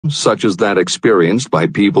such as that experienced by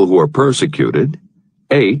people who are persecuted.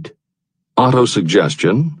 8.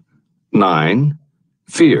 Autosuggestion. 9.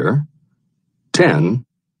 Fear. 10.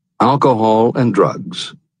 Alcohol and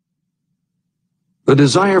drugs. The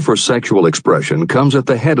desire for sexual expression comes at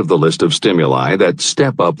the head of the list of stimuli that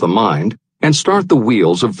step up the mind and start the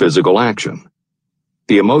wheels of physical action.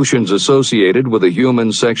 The emotions associated with a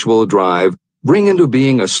human sexual drive bring into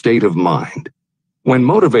being a state of mind. When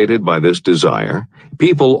motivated by this desire,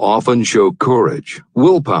 people often show courage,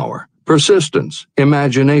 willpower, persistence,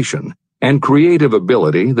 imagination, and creative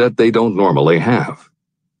ability that they don't normally have.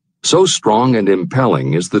 So strong and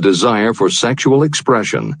impelling is the desire for sexual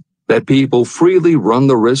expression that people freely run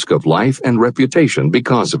the risk of life and reputation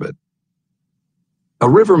because of it. A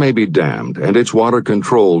river may be dammed and its water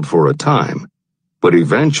controlled for a time, but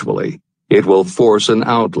eventually it will force an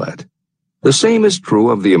outlet. The same is true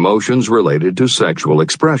of the emotions related to sexual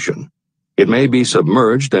expression. It may be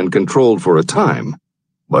submerged and controlled for a time,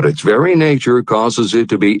 but its very nature causes it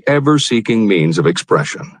to be ever-seeking means of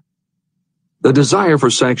expression. The desire for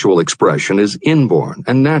sexual expression is inborn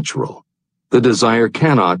and natural. The desire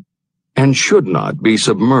cannot and should not be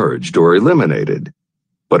submerged or eliminated,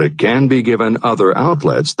 but it can be given other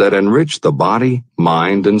outlets that enrich the body,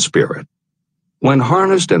 mind, and spirit. When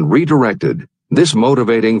harnessed and redirected, this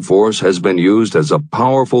motivating force has been used as a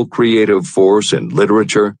powerful creative force in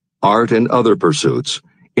literature, art, and other pursuits,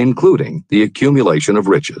 including the accumulation of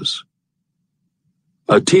riches.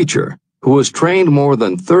 A teacher who has trained more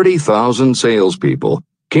than 30,000 salespeople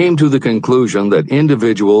came to the conclusion that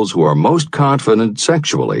individuals who are most confident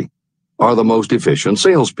sexually are the most efficient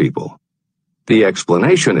salespeople. The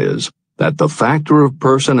explanation is that the factor of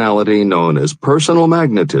personality known as personal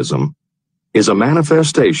magnetism is a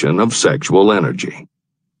manifestation of sexual energy.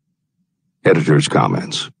 Editor's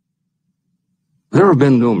comments. There have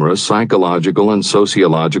been numerous psychological and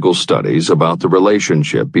sociological studies about the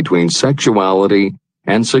relationship between sexuality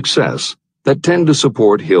and success that tend to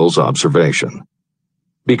support Hill's observation.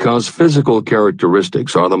 Because physical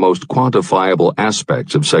characteristics are the most quantifiable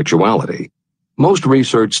aspects of sexuality, most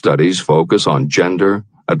research studies focus on gender,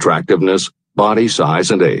 attractiveness, body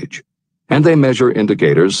size, and age, and they measure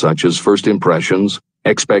indicators such as first impressions,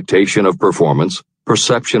 expectation of performance,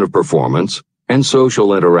 perception of performance, and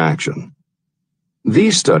social interaction.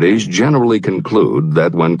 These studies generally conclude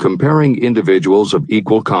that when comparing individuals of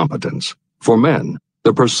equal competence, for men,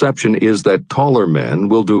 the perception is that taller men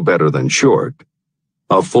will do better than short.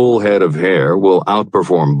 A full head of hair will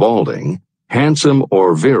outperform balding. Handsome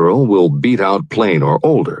or virile will beat out plain or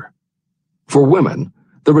older. For women,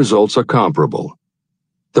 the results are comparable.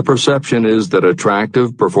 The perception is that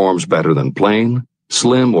attractive performs better than plain,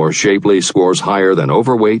 slim or shapely scores higher than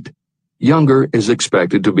overweight, younger is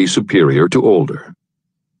expected to be superior to older.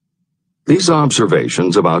 These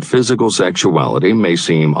observations about physical sexuality may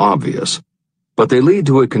seem obvious, but they lead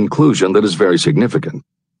to a conclusion that is very significant.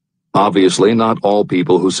 Obviously, not all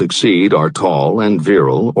people who succeed are tall and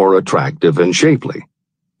virile or attractive and shapely.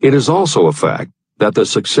 It is also a fact that the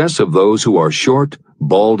success of those who are short,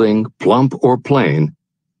 balding, plump, or plain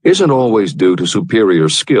isn't always due to superior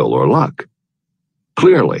skill or luck.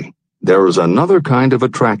 Clearly, there is another kind of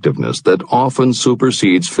attractiveness that often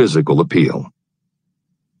supersedes physical appeal.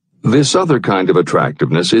 This other kind of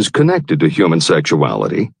attractiveness is connected to human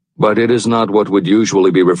sexuality, but it is not what would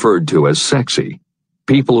usually be referred to as sexy.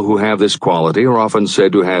 People who have this quality are often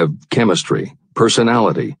said to have chemistry,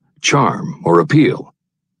 personality, charm, or appeal.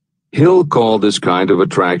 Hill called this kind of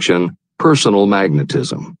attraction personal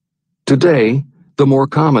magnetism. Today, the more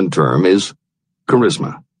common term is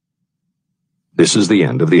charisma. This is the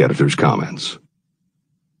end of the editor's comments.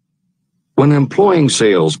 When employing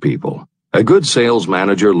salespeople, a good sales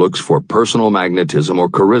manager looks for personal magnetism or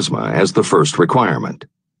charisma as the first requirement.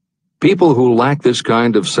 People who lack this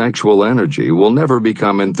kind of sexual energy will never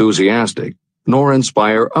become enthusiastic, nor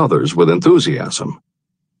inspire others with enthusiasm.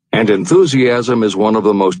 And enthusiasm is one of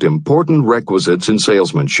the most important requisites in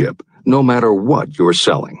salesmanship, no matter what you're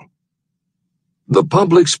selling. The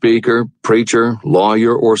public speaker, preacher,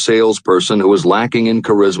 lawyer, or salesperson who is lacking in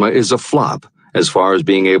charisma is a flop as far as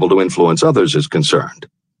being able to influence others is concerned.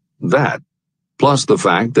 That, plus the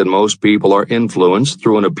fact that most people are influenced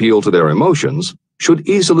through an appeal to their emotions, should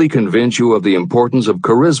easily convince you of the importance of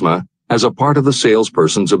charisma as a part of the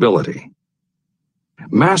salesperson's ability.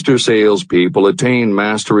 Master salespeople attain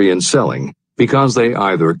mastery in selling because they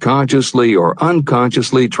either consciously or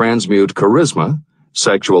unconsciously transmute charisma,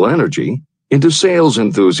 sexual energy, into sales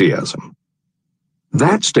enthusiasm.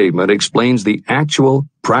 That statement explains the actual,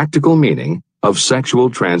 practical meaning of sexual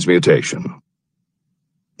transmutation.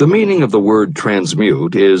 The meaning of the word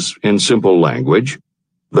transmute is, in simple language,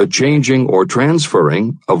 the changing or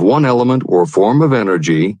transferring of one element or form of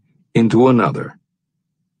energy into another.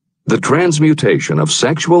 The transmutation of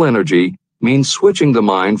sexual energy means switching the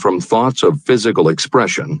mind from thoughts of physical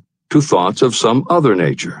expression to thoughts of some other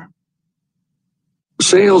nature.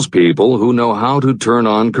 Salespeople who know how to turn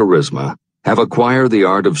on charisma have acquired the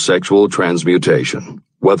art of sexual transmutation,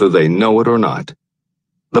 whether they know it or not.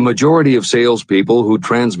 The majority of salespeople who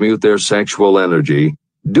transmute their sexual energy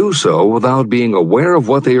do so without being aware of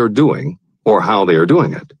what they are doing or how they are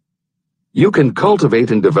doing it. You can cultivate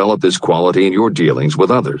and develop this quality in your dealings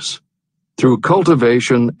with others. Through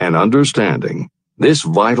cultivation and understanding, this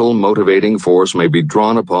vital motivating force may be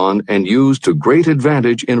drawn upon and used to great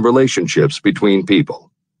advantage in relationships between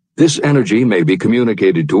people. This energy may be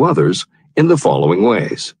communicated to others in the following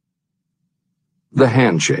ways. The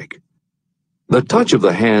handshake. The touch of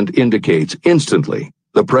the hand indicates instantly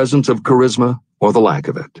the presence of charisma or the lack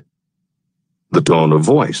of it. The tone of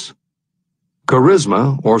voice.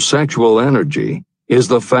 Charisma, or sexual energy, is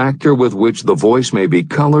the factor with which the voice may be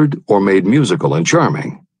colored or made musical and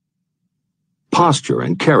charming. Posture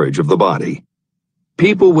and carriage of the body.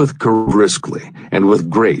 People with briskly and with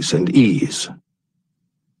grace and ease.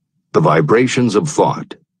 The vibrations of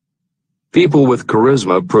thought. People with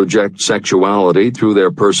charisma project sexuality through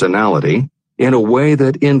their personality in a way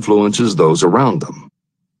that influences those around them.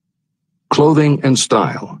 Clothing and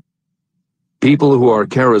style. People who are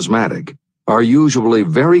charismatic are usually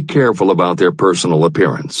very careful about their personal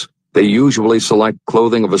appearance. They usually select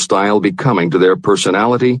clothing of a style becoming to their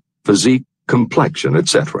personality, physique, complexion,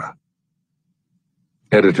 etc.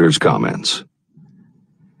 Editor's comments.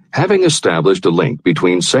 Having established a link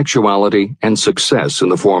between sexuality and success in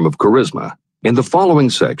the form of charisma, in the following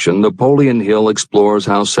section, Napoleon Hill explores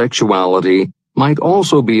how sexuality might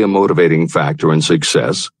also be a motivating factor in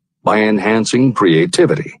success by enhancing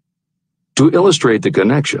creativity. To illustrate the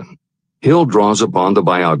connection, Hill draws upon the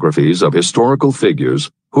biographies of historical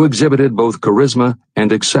figures who exhibited both charisma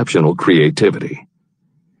and exceptional creativity.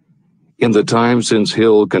 In the time since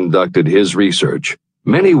Hill conducted his research,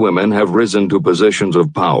 many women have risen to positions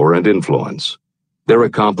of power and influence. Their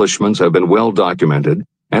accomplishments have been well documented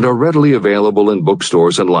and are readily available in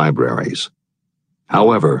bookstores and libraries.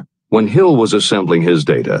 However, when Hill was assembling his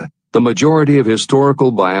data, the majority of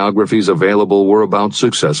historical biographies available were about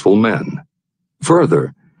successful men.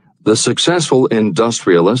 Further, the successful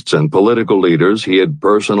industrialists and political leaders he had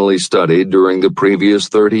personally studied during the previous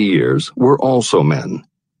 30 years were also men.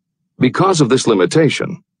 Because of this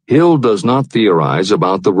limitation, Hill does not theorize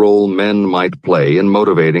about the role men might play in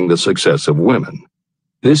motivating the success of women.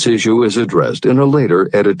 This issue is addressed in a later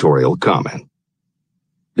editorial comment.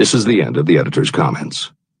 This is the end of the editor's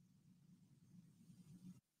comments.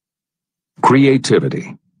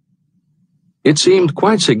 Creativity. It seemed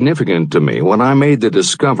quite significant to me when I made the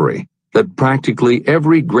discovery that practically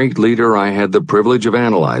every great leader I had the privilege of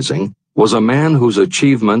analyzing was a man whose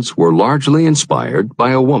achievements were largely inspired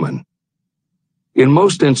by a woman. In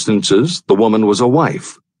most instances, the woman was a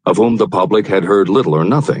wife, of whom the public had heard little or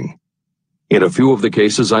nothing. In a few of the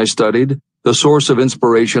cases I studied, the source of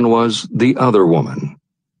inspiration was the other woman.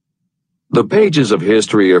 The pages of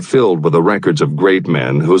history are filled with the records of great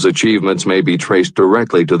men whose achievements may be traced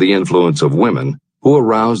directly to the influence of women who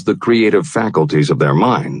aroused the creative faculties of their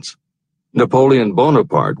minds. Napoleon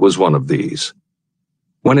Bonaparte was one of these.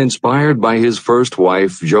 When inspired by his first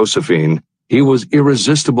wife, Josephine, he was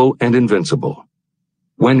irresistible and invincible.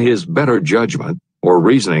 When his better judgment or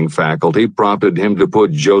reasoning faculty prompted him to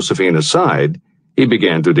put Josephine aside, he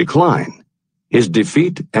began to decline. His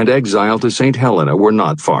defeat and exile to St. Helena were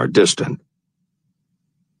not far distant.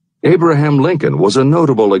 Abraham Lincoln was a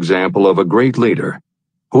notable example of a great leader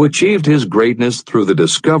who achieved his greatness through the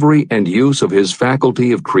discovery and use of his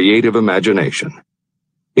faculty of creative imagination.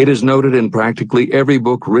 It is noted in practically every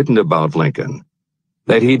book written about Lincoln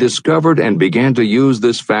that he discovered and began to use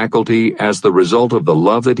this faculty as the result of the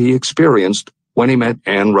love that he experienced when he met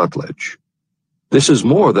Anne Rutledge. This is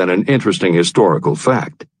more than an interesting historical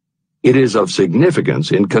fact. It is of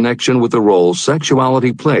significance in connection with the role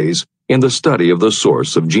sexuality plays in the study of the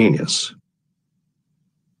source of genius.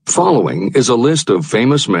 Following is a list of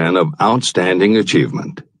famous men of outstanding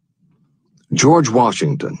achievement: George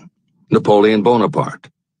Washington, Napoleon Bonaparte,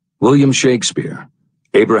 William Shakespeare,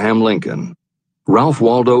 Abraham Lincoln, Ralph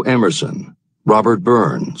Waldo Emerson, Robert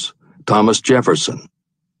Burns, Thomas Jefferson,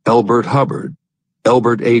 Elbert Hubbard,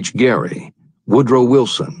 Elbert H. Gary, Woodrow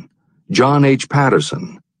Wilson, John H.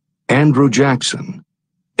 Patterson, Andrew Jackson,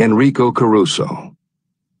 Enrico Caruso.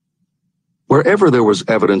 Wherever there was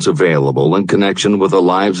evidence available in connection with the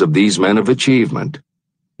lives of these men of achievement,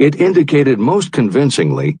 it indicated most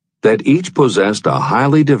convincingly that each possessed a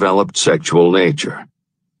highly developed sexual nature.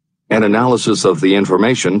 An analysis of the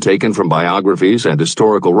information taken from biographies and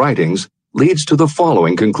historical writings leads to the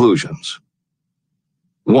following conclusions.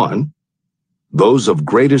 1. Those of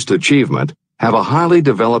greatest achievement have a highly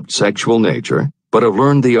developed sexual nature, but have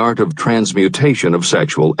learned the art of transmutation of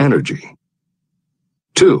sexual energy.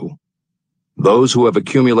 2. Those who have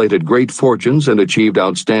accumulated great fortunes and achieved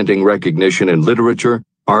outstanding recognition in literature,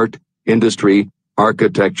 art, industry,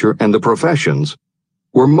 architecture, and the professions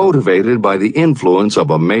were motivated by the influence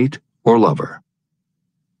of a mate or lover.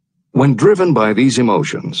 When driven by these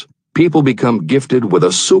emotions, people become gifted with a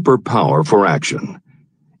superpower for action.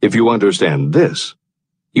 If you understand this,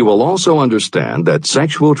 you will also understand that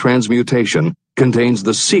sexual transmutation contains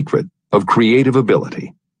the secret of creative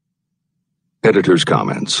ability. Editor's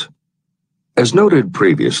comments. As noted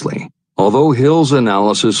previously, although Hill's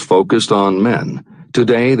analysis focused on men,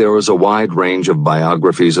 today there is a wide range of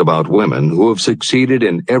biographies about women who have succeeded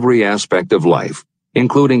in every aspect of life,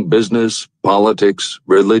 including business, politics,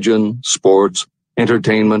 religion, sports,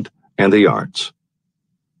 entertainment, and the arts.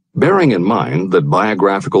 Bearing in mind that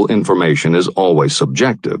biographical information is always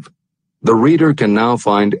subjective, the reader can now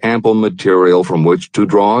find ample material from which to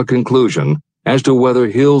draw a conclusion as to whether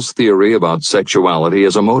Hill's theory about sexuality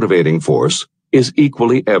as a motivating force is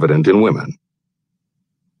equally evident in women.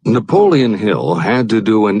 Napoleon Hill had to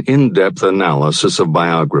do an in-depth analysis of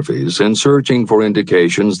biographies in searching for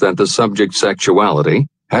indications that the subject's sexuality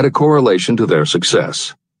had a correlation to their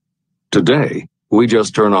success. Today, we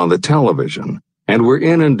just turn on the television, and we're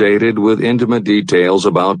inundated with intimate details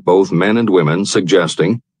about both men and women,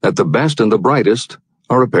 suggesting that the best and the brightest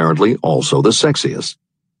are apparently also the sexiest.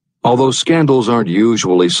 Although scandals aren't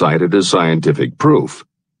usually cited as scientific proof,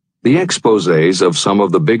 the exposés of some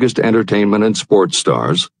of the biggest entertainment and sports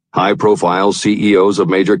stars, high-profile CEOs of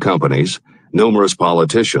major companies, numerous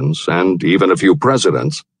politicians, and even a few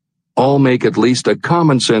presidents, all make at least a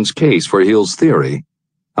common-sense case for Hill's theory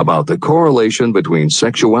about the correlation between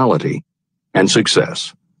sexuality and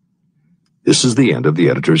success. This is the end of the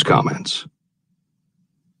editor's comments.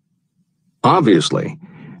 Obviously,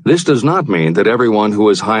 this does not mean that everyone who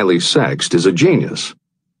is highly sexed is a genius.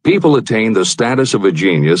 People attain the status of a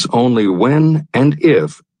genius only when and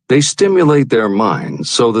if they stimulate their minds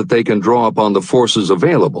so that they can draw upon the forces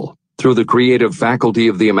available through the creative faculty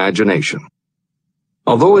of the imagination.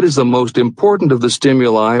 Although it is the most important of the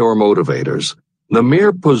stimuli or motivators, the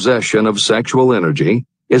mere possession of sexual energy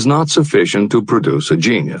is not sufficient to produce a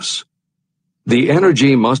genius. The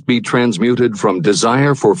energy must be transmuted from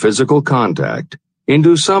desire for physical contact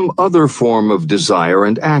into some other form of desire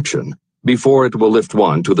and action before it will lift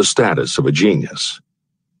one to the status of a genius.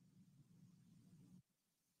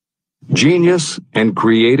 Genius and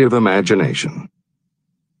creative imagination.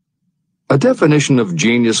 A definition of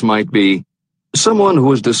genius might be someone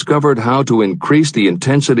who has discovered how to increase the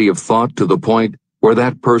intensity of thought to the point where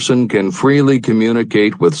that person can freely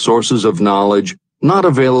communicate with sources of knowledge not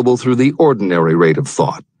available through the ordinary rate of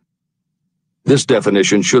thought. This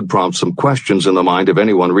definition should prompt some questions in the mind of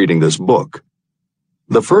anyone reading this book.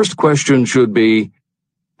 The first question should be,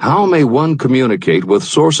 how may one communicate with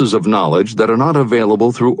sources of knowledge that are not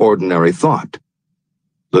available through ordinary thought?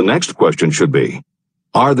 The next question should be,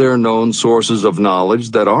 are there known sources of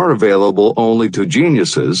knowledge that are available only to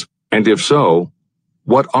geniuses, and if so,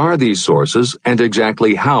 what are these sources and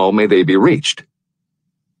exactly how may they be reached?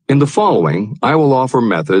 In the following, I will offer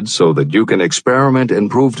methods so that you can experiment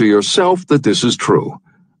and prove to yourself that this is true.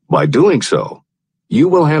 By doing so, you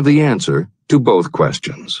will have the answer to both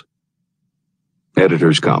questions.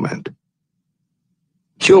 Editor's comment.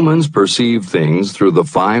 Humans perceive things through the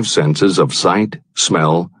 5 senses of sight,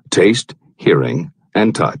 smell, taste, hearing,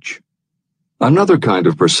 and touch. Another kind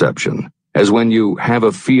of perception, as when you have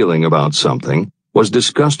a feeling about something, was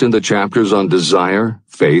discussed in the chapters on desire,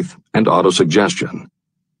 faith, and autosuggestion.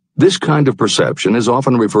 This kind of perception is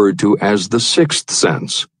often referred to as the 6th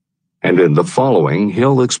sense, and in the following,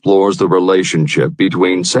 Hill explores the relationship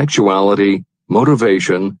between sexuality,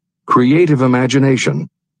 motivation, creative imagination,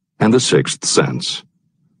 and the 6th sense.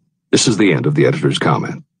 This is the end of the editor's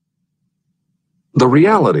comment. The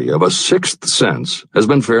reality of a 6th sense has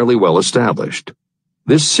been fairly well established.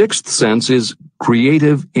 This 6th sense is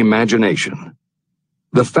creative imagination.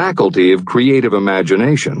 The faculty of creative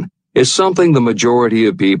imagination is something the majority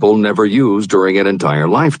of people never use during an entire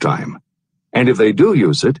lifetime. And if they do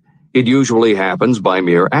use it, it usually happens by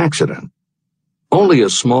mere accident. Only a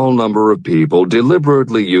small number of people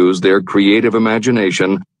deliberately use their creative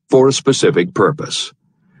imagination for a specific purpose.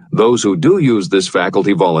 Those who do use this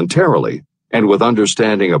faculty voluntarily and with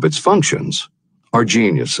understanding of its functions are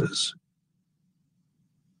geniuses.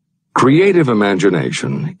 Creative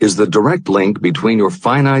imagination is the direct link between your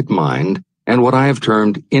finite mind and what I have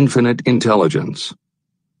termed infinite intelligence.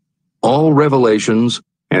 All revelations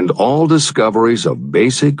and all discoveries of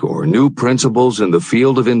basic or new principles in the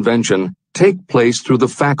field of invention take place through the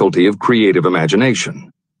faculty of creative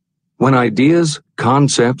imagination. When ideas,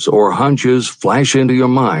 concepts, or hunches flash into your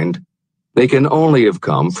mind, they can only have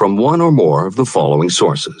come from one or more of the following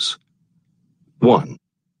sources. 1.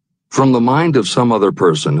 From the mind of some other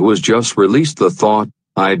person who has just released the thought,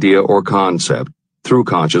 idea, or concept through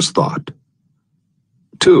conscious thought.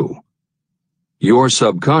 2. Your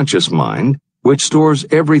subconscious mind, which stores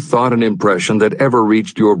every thought and impression that ever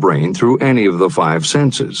reached your brain through any of the 5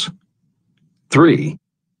 senses. 3.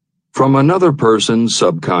 From another person's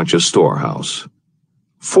subconscious storehouse.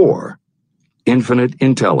 4. Infinite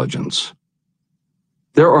intelligence.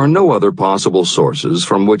 There are no other possible sources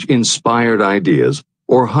from which inspired ideas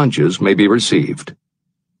or hunches may be received.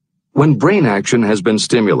 When brain action has been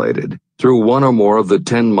stimulated through one or more of the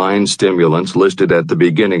 10 mind stimulants listed at the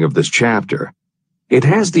beginning of this chapter, it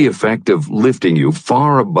has the effect of lifting you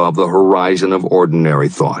far above the horizon of ordinary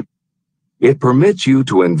thought. It permits you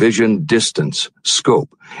to envision distance,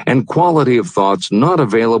 scope, and quality of thoughts not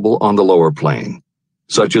available on the lower plane,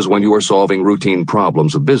 such as when you are solving routine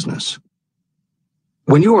problems of business.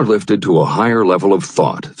 When you are lifted to a higher level of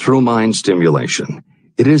thought through mind stimulation,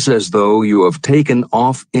 it is as though you have taken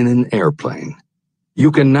off in an airplane.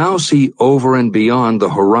 You can now see over and beyond the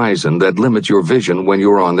horizon that limits your vision when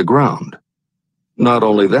you are on the ground. Not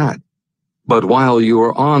only that, but while you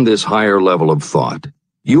are on this higher level of thought,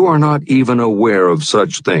 you are not even aware of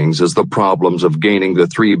such things as the problems of gaining the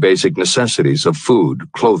 3 basic necessities of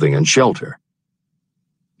food, clothing, and shelter.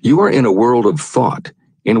 You are in a world of thought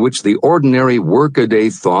in which the ordinary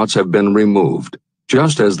workaday thoughts have been removed,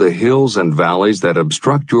 just as the hills and valleys that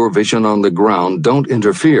obstruct your vision on the ground don't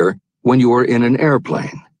interfere when you are in an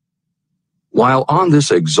airplane. While on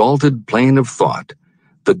this exalted plane of thought,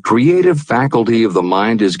 the creative faculty of the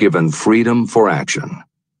mind is given freedom for action.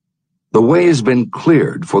 The way has been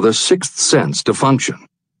cleared for the 6th sense to function.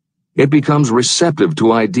 It becomes receptive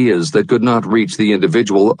to ideas that could not reach the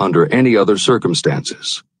individual under any other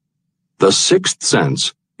circumstances. The 6th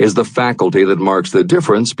sense is the faculty that marks the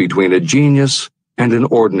difference between a genius and an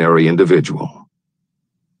ordinary individual.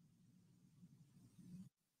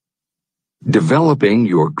 Developing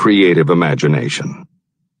your creative imagination.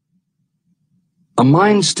 A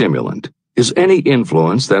mind stimulant is any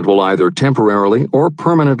influence that will either temporarily or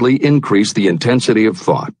permanently increase the intensity of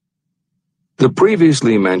thought. The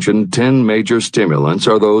previously mentioned 10 major stimulants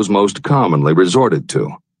are those most commonly resorted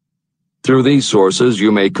to. Through these sources,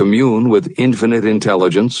 you may commune with infinite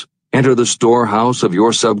intelligence, enter the storehouse of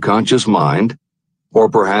your subconscious mind, or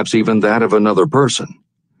perhaps even that of another person.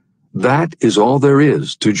 That is all there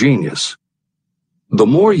is to genius. The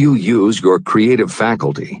more you use your creative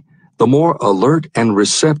faculty, the more alert and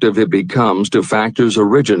receptive it becomes to factors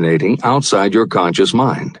originating outside your conscious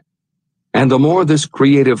mind. And the more this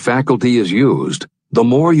creative faculty is used, the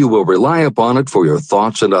more you will rely upon it for your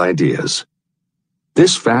thoughts and ideas.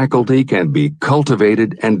 This faculty can be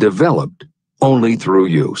cultivated and developed only through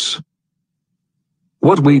use.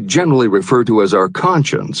 What we generally refer to as our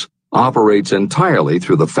conscience operates entirely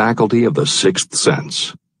through the faculty of the 6th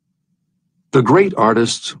sense. The great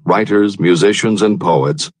artists, writers, musicians, and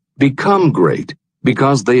poets become great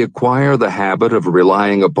because they acquire the habit of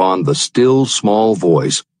relying upon the still small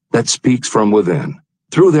voice that speaks from within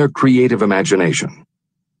through their creative imagination.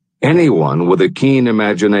 Anyone with a keen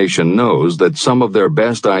imagination knows that some of their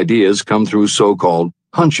best ideas come through so-called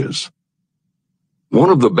hunches.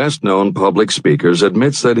 One of the best-known public speakers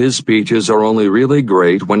admits that his speeches are only really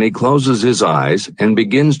great when he closes his eyes and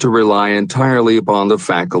begins to rely entirely upon the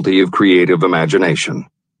faculty of creative imagination.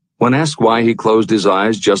 When asked why he closed his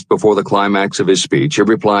eyes just before the climax of his speech, he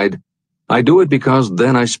replied, "I do it because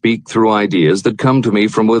then I speak through ideas that come to me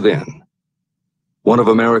from within." One of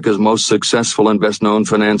America's most successful and best-known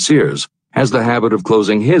financiers has the habit of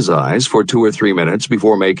closing his eyes for 2 or 3 minutes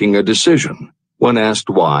before making a decision. When asked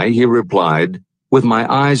why, he replied, "With my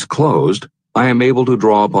eyes closed, I am able to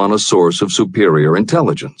draw upon a source of superior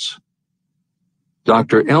intelligence."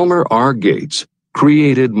 Dr. Elmer R. Gates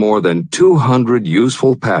created more than 200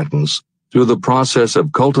 useful patents through the process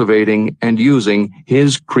of cultivating and using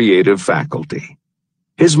his creative faculty.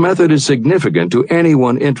 His method is significant to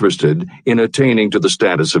anyone interested in attaining to the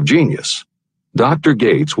status of genius. Dr.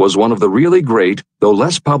 Gates was one of the really great, though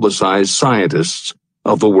less publicized, scientists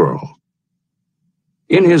of the world.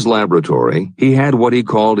 In his laboratory, he had what he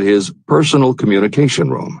called his personal communication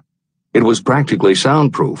room. It was practically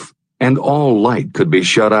soundproof, and all light could be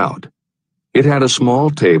shut out. It had a small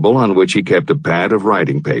table on which he kept a pad of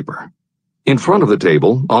writing paper. In front of the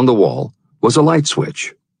table, on the wall, was a light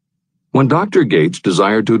switch. When Dr. Gates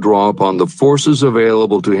desired to draw upon the forces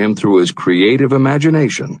available to him through his creative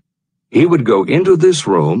imagination, he would go into this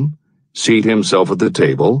room, seat himself at the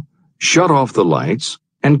table, shut off the lights,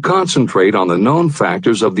 and concentrate on the known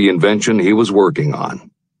factors of the invention he was working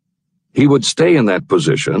on. He would stay in that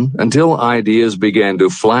position until ideas began to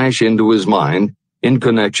flash into his mind in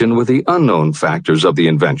connection with the unknown factors of the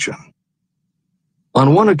invention.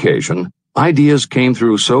 On one occasion, ideas came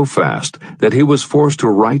through so fast that he was forced to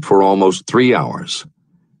write for almost 3 hours.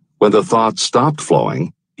 When the thoughts stopped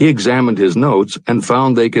flowing, he examined his notes and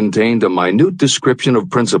found they contained a minute description of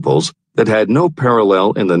principles that had no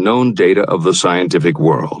parallel in the known data of the scientific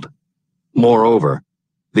world. Moreover,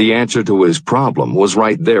 the answer to his problem was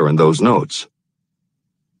right there in those notes.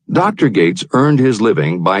 Dr. Gates earned his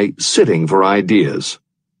living by sitting for ideas.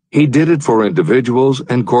 He did it for individuals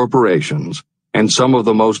and corporations, and some of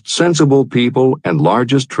the most sensible people and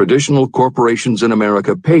largest traditional corporations in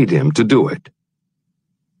America paid him to do it.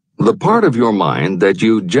 The part of your mind that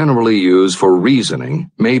you generally use for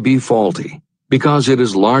reasoning may be faulty, because it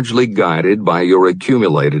is largely guided by your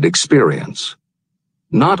accumulated experience.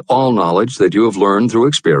 Not all knowledge that you have learned through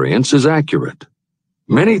experience is accurate.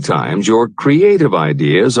 Many times your creative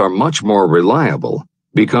ideas are much more reliable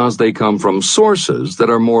because they come from sources that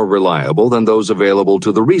are more reliable than those available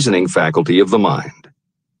to the reasoning faculty of the mind.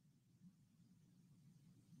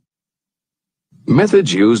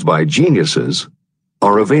 Methods used by geniuses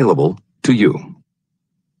are available to you.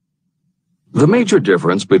 The major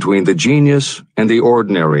difference between the genius and the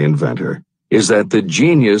ordinary inventor is that the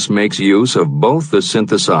genius makes use of both the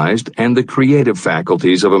synthesized and the creative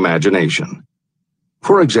faculties of imagination.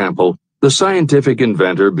 For example, the scientific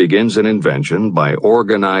inventor begins an invention by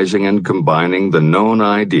organizing and combining the known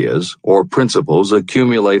ideas or principles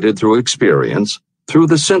accumulated through experience through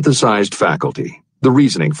the synthesized faculty, the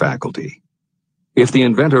reasoning faculty. If the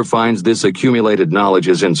inventor finds this accumulated knowledge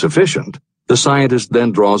is insufficient, the scientist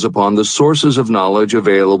then draws upon the sources of knowledge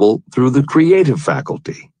available through the creative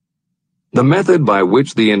faculty. The method by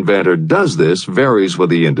which the inventor does this varies with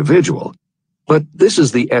the individual, but this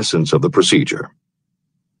is the essence of the procedure.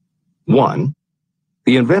 1.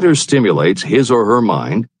 The inventor stimulates his or her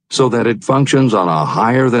mind so that it functions on a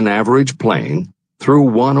higher-than-average plane through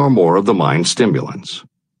one or more of the mind stimulants.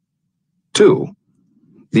 2.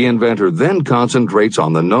 The inventor then concentrates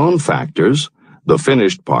on the known factors, the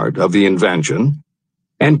finished part of the invention,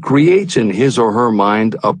 and creates in his or her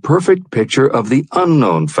mind a perfect picture of the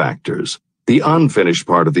unknown factors, the unfinished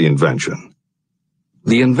part of the invention.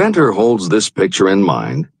 The inventor holds this picture in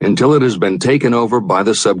mind until it has been taken over by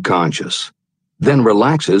the subconscious, then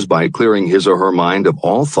relaxes by clearing his or her mind of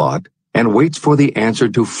all thought and waits for the answer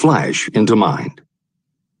to flash into mind.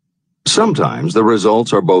 Sometimes the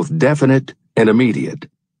results are both definite and immediate.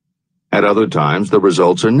 At other times the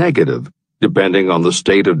results are negative, depending on the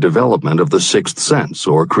state of development of the sixth sense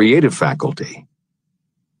or creative faculty.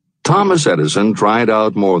 Thomas Edison tried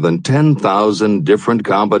out more than 10,000 different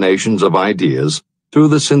combinations of ideas through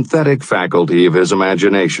the synthetic faculty of his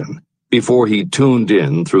imagination, before he tuned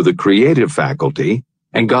in through the creative faculty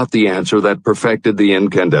and got the answer that perfected the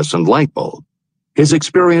incandescent light bulb. His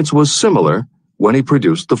experience was similar when he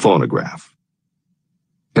produced the phonograph.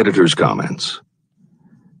 Editor's comments.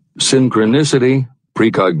 Synchronicity,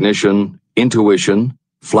 precognition, intuition,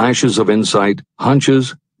 flashes of insight,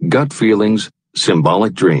 hunches, gut feelings,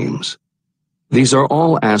 symbolic dreams. These are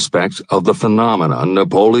all aspects of the phenomenon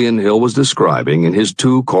Napoleon Hill was describing in his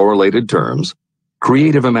two correlated terms,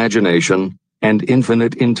 creative imagination and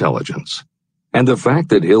infinite intelligence. And the fact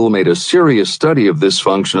that Hill made a serious study of this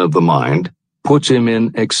function of the mind puts him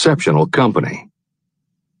in exceptional company.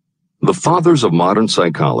 The fathers of modern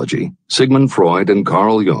psychology, Sigmund Freud and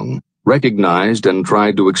Carl Jung, recognized and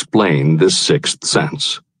tried to explain this sixth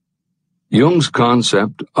sense. Jung's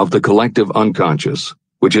concept of the collective unconscious,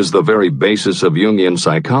 which is the very basis of Jungian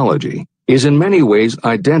psychology, is in many ways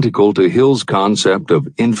identical to Hill's concept of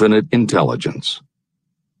infinite intelligence.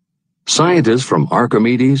 Scientists from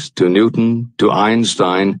Archimedes to Newton to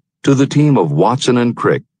Einstein to the team of Watson and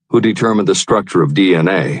Crick, who determined the structure of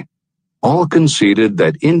DNA, all conceded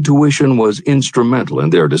that intuition was instrumental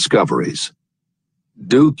in their discoveries.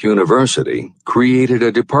 Duke University created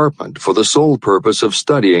a department for the sole purpose of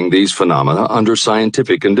studying these phenomena under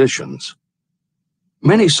scientific conditions.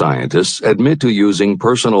 Many scientists admit to using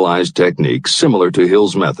personalized techniques similar to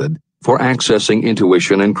Hill's method for accessing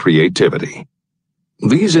intuition and creativity.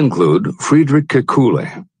 These include Friedrich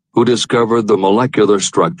Kekulé, who discovered the molecular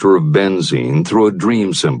structure of benzene through a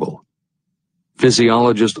dream symbol;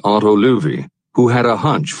 physiologist Otto Loewi, who had a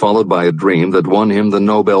hunch followed by a dream that won him the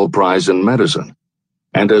Nobel Prize in Medicine,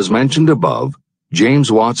 and as mentioned above,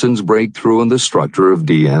 James Watson's breakthrough in the structure of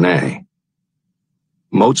DNA.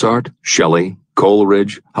 Mozart, Shelley,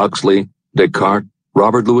 Coleridge, Huxley, Descartes,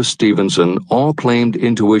 Robert Louis Stevenson all claimed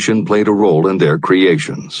intuition played a role in their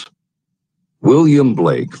creations. William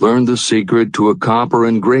Blake learned the secret to a copper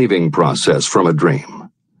engraving process from a dream.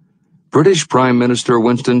 British Prime Minister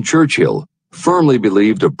Winston Churchill firmly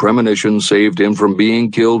believed a premonition saved him from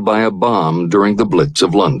being killed by a bomb during the Blitz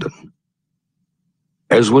of London.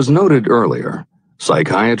 As was noted earlier,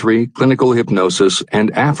 psychiatry, clinical hypnosis,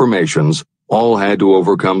 and affirmations all had to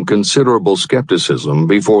overcome considerable skepticism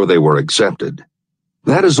before they were accepted.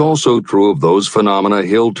 That is also true of those phenomena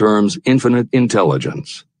Hill terms infinite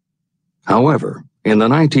intelligence. However, in the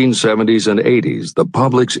 1970s and 80s, the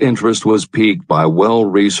public's interest was piqued by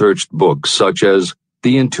well-researched books such as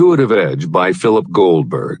The Intuitive Edge by Philip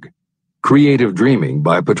Goldberg, Creative Dreaming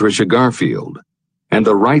by Patricia Garfield, and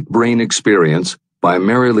The Right Brain Experience by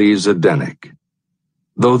Mary Lee Zdenek.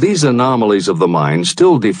 Though these anomalies of the mind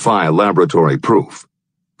still defy laboratory proof,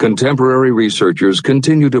 contemporary researchers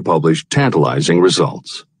continue to publish tantalizing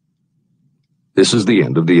results. This is the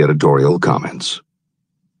end of the editorial comments.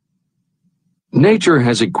 Nature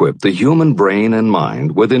has equipped the human brain and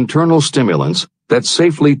mind with internal stimulants that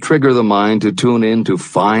safely trigger the mind to tune in to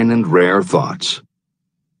fine and rare thoughts.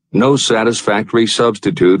 No satisfactory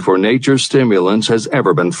substitute for nature's stimulants has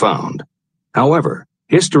ever been found. However,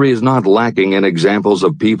 history is not lacking in examples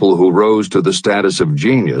of people who rose to the status of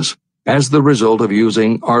genius as the result of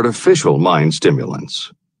using artificial mind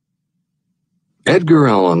stimulants. Edgar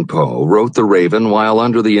Allan Poe wrote The Raven while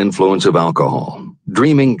under the influence of alcohol,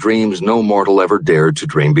 dreaming dreams no mortal ever dared to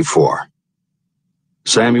dream before.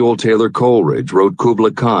 Samuel Taylor Coleridge wrote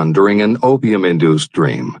Kubla Khan during an opium-induced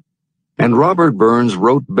dream, and Robert Burns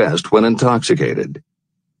wrote best when intoxicated.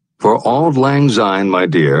 For auld lang syne, my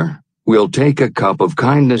dear, we'll take a cup of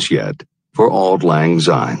kindness yet for auld lang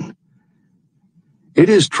syne. It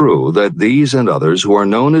is true that these and others who are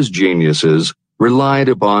known as geniuses relied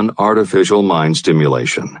upon artificial mind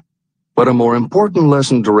stimulation. But a more important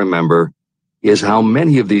lesson to remember is how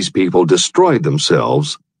many of these people destroyed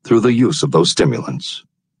themselves through the use of those stimulants.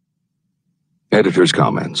 Editor's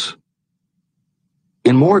comments.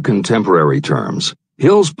 In more contemporary terms,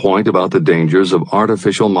 Hill's point about the dangers of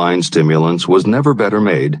artificial mind stimulants was never better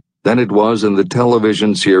made than it was in the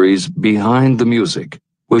television series Behind the Music,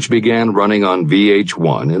 which began running on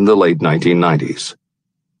VH1 in the late 1990s.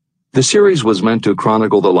 The series was meant to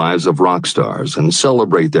chronicle the lives of rock stars and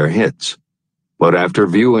celebrate their hits. But after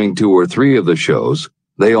viewing 2 or 3 of the shows,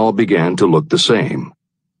 they all began to look the same.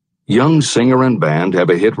 Young singer and band have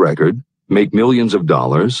a hit record, make millions of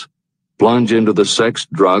dollars, plunge into the sex,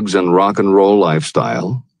 drugs, and rock and roll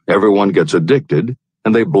lifestyle, everyone gets addicted,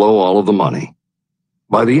 and they blow all of the money.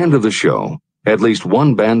 By the end of the show, at least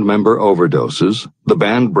one band member overdoses, the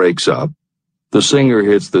band breaks up, the singer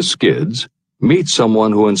hits the skids, meets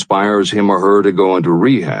someone who inspires him or her to go into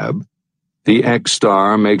rehab, the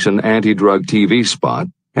ex-star makes an anti-drug TV spot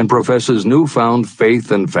and professes newfound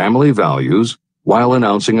faith and family values while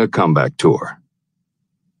announcing a comeback tour.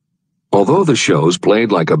 Although the shows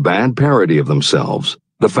played like a bad parody of themselves,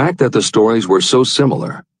 the fact that the stories were so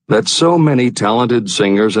similar, that so many talented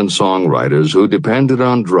singers and songwriters who depended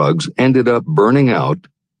on drugs ended up burning out,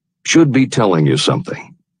 should be telling you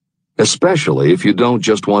something. Especially if you don't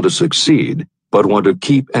just want to succeed, but want to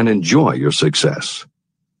keep and enjoy your success.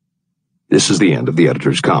 This is the end of the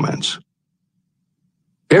editor's comments.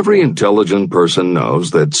 Every intelligent person knows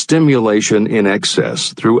that stimulation in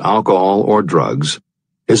excess through alcohol or drugs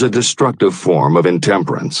is a destructive form of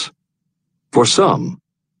intemperance. For some,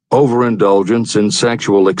 overindulgence in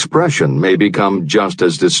sexual expression may become just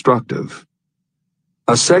as destructive.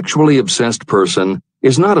 A sexually obsessed person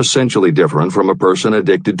is not essentially different from a person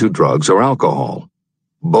addicted to drugs or alcohol.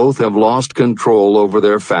 Both have lost control over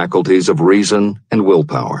their faculties of reason and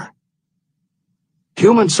willpower.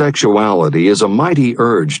 Human sexuality is a mighty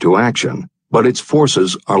urge to action, but its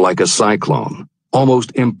forces are like a cyclone,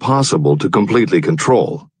 almost impossible to completely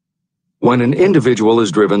control. When an individual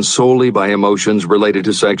is driven solely by emotions related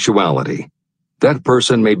to sexuality, that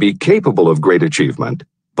person may be capable of great achievement,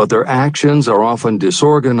 but their actions are often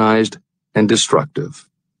disorganized and destructive.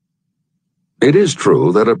 It is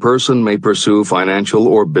true that a person may pursue financial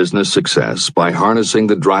or business success by harnessing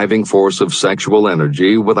the driving force of sexual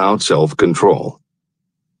energy without self-control.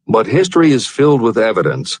 But history is filled with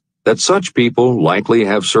evidence that such people likely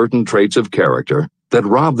have certain traits of character that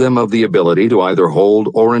rob them of the ability to either hold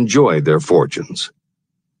or enjoy their fortunes.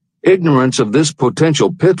 Ignorance of this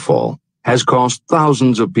potential pitfall has cost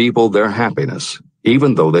thousands of people their happiness,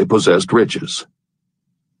 even though they possessed riches.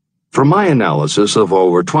 From my analysis of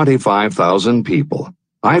over 25,000 people,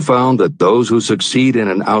 I found that those who succeed in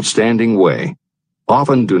an outstanding way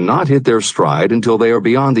often do not hit their stride until they are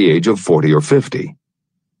beyond the age of 40 or 50.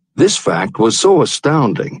 This fact was so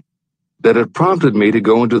astounding that it prompted me to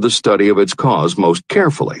go into the study of its cause most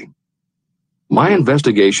carefully. My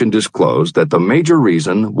investigation disclosed that the major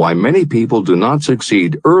reason why many people do not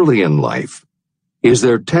succeed early in life is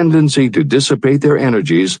their tendency to dissipate their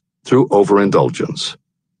energies through overindulgence.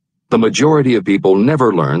 The majority of people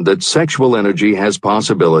never learn that sexual energy has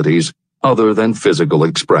possibilities other than physical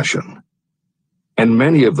expression. And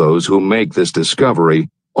many of those who make this discovery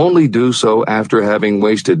only do so after having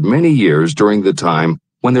wasted many years during the time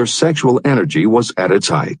when their sexual energy was at its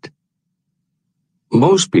height.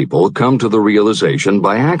 Most people come to the realization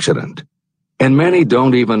by accident, and many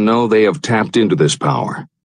don't even know they have tapped into this power